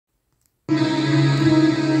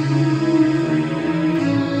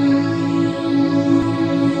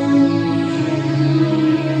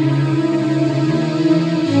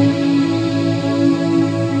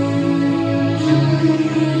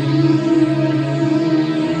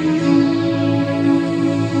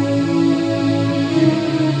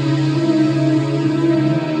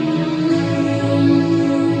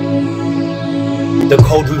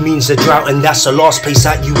means the drought, and that's the last place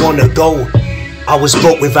that you wanna go. I was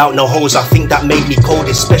broke without no hoes, I think that made me cold,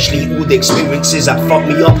 especially all the experiences that fucked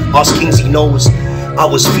me up. Ask Kingz, he knows. I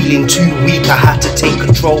was feeling too weak, I had to take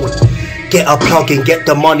control. Get a plug and get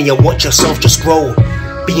the money and watch yourself just grow.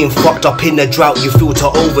 Being fucked up in the drought, you feel to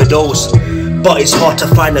overdose, but it's hard to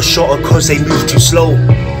find a shotter cause they move too slow.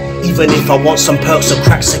 Even if I want some perks or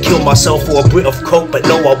cracks to kill myself, or a bit of coke, but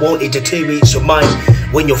no I won't, it deteriorates your mind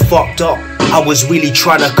when you're fucked up. I was really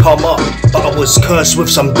trying to come up, but I was cursed with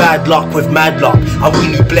some bad luck, with mad luck. I'm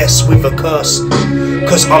really blessed with a curse,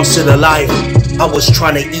 cause I'm still alive. I was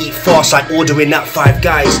trying to eat fast, like ordering at Five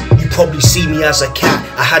Guys. You probably see me as a cat,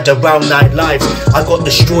 I had around 9 lives. I got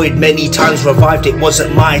destroyed many times, revived. It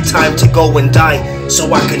wasn't my time to go and die,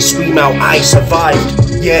 so I can scream out I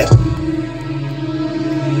survived, yeah.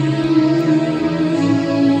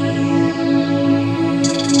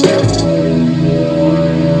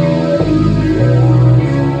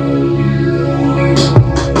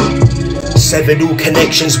 Severed all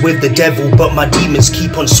connections with the devil, but my demons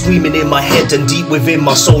keep on screaming in my head, and deep within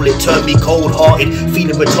my soul it turned me cold-hearted,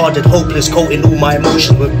 feeling retarded, hopeless, coating all my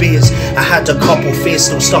emotions with beers. I had a couple fears,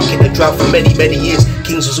 still stuck in the drought for many years.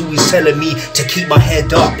 Kingz was always telling me to keep my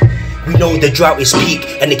head up. We know the drought is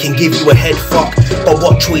peak and it can give you a head fuck, but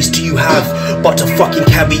what choice do you have but to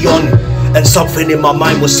fucking carry on? And something in my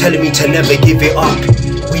mind was telling me to never give it up.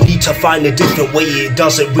 We need to find a different way, it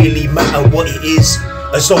doesn't really matter what it is,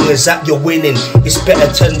 as long as that you're winning. It's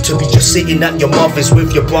better to be just sitting at your mother's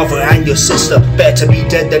with your brother and your sister. Better to be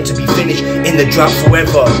dead than to be finished in the drought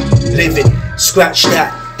forever. Living, scratch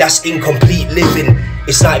that, that's incomplete living.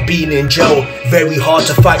 It's like being in jail, very hard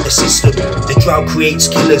to fight the system. The drought creates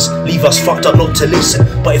killers, leave us fucked up not to listen.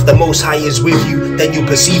 But if the Most High is with you, then you'll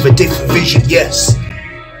perceive a different vision, yes.